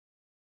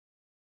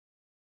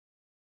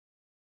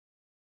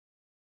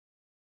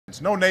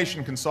No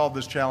nation can solve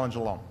this challenge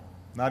alone,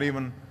 not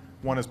even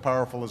one as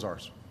powerful as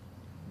ours.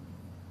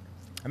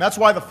 And that's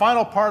why the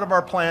final part of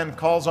our plan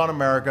calls on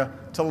America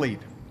to lead.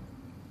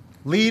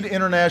 Lead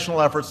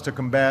international efforts to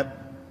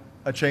combat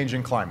a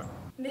changing climate.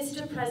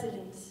 Mr.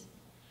 President,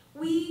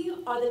 we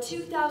are the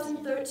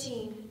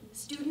 2013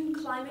 Student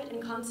Climate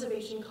and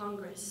Conservation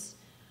Congress,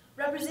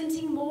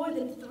 representing more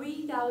than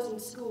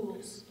 3,000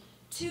 schools,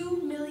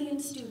 2 million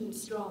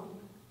students strong.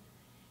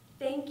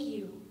 Thank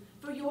you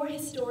for your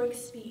historic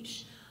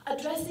speech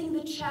addressing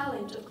the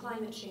challenge of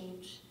climate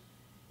change.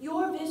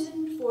 Your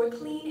vision for a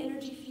clean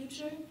energy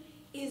future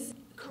is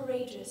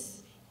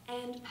courageous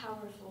and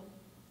powerful.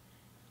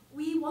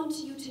 We want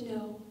you to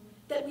know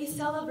that we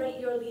celebrate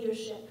your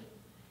leadership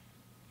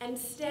and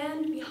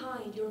stand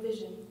behind your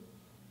vision.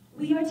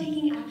 We are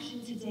taking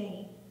action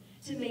today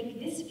to make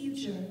this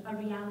future a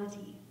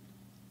reality.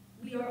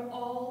 We are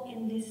all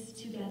in this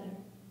together.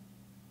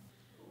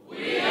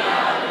 We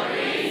are the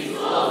Green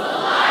Schools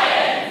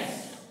Alliance!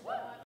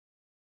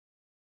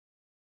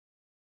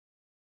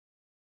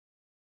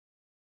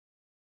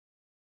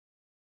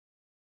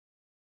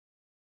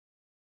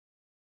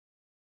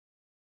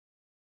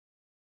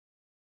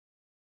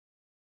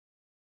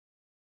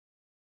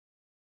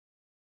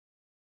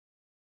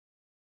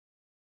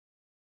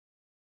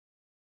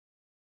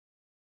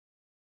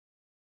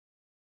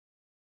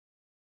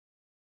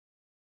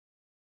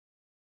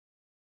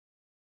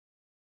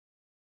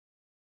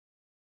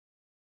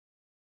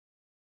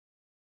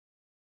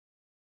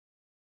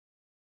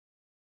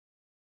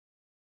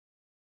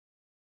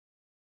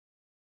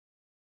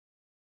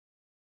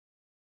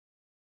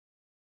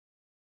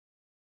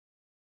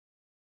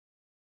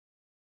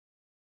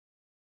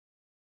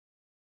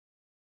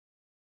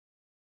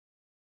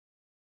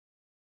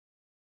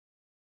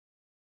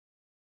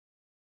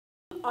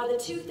 Are the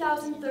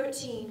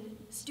 2013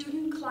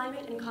 Student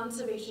Climate and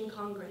Conservation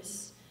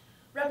Congress,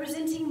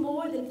 representing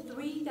more than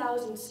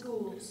 3,000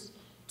 schools,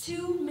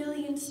 2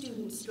 million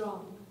students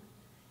strong.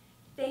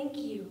 Thank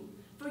you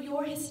for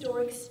your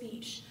historic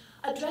speech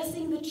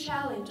addressing the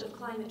challenge of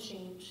climate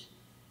change.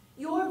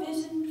 Your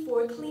vision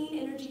for a clean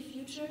energy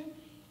future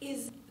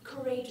is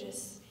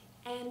courageous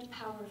and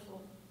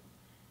powerful.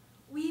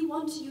 We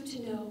want you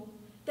to know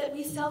that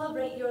we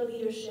celebrate your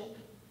leadership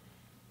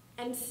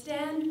and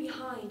stand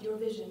behind your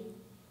vision.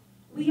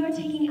 We are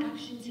taking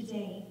action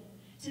today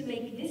to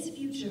make this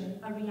future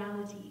a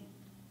reality.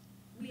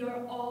 We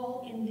are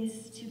all in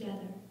this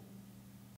together.